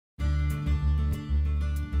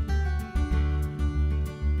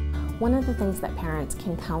One of the things that parents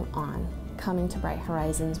can count on coming to Bright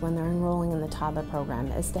Horizons when they're enrolling in the Toddler program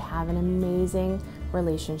is to have an amazing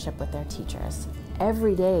relationship with their teachers.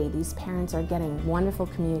 Every day, these parents are getting wonderful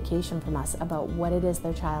communication from us about what it is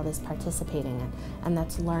their child is participating in, and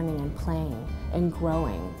that's learning and playing and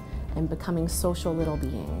growing and becoming social little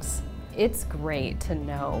beings. It's great to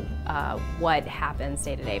know what happens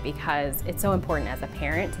day to day, because it's so important as a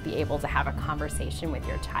parent to be able to have a conversation with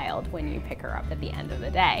your child when you pick her up at the end of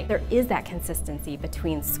the day. There is that consistency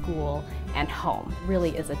between school and home. It really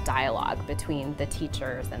is a dialogue between the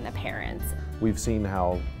teachers and the parents. We've seen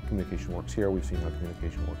how communication works here, we've seen how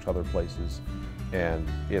communication works other places, and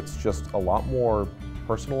it's just a lot more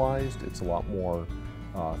personalized, it's a lot more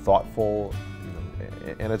thoughtful,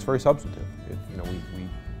 and it's very substantive. We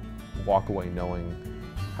walk away knowing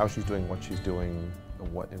how she's doing, what she's doing,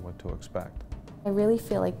 and what to expect. I really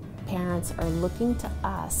feel like parents are looking to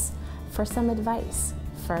us for some advice,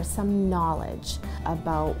 for some knowledge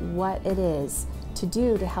about what it is to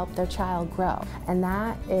do to help their child grow. And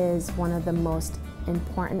that is one of the most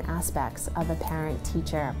important aspects of a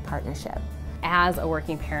parent-teacher partnership. As a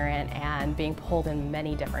working parent and being pulled in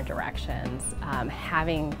many different directions,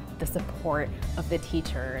 having the support of the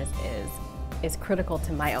teachers is critical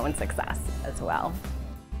to my own success as well.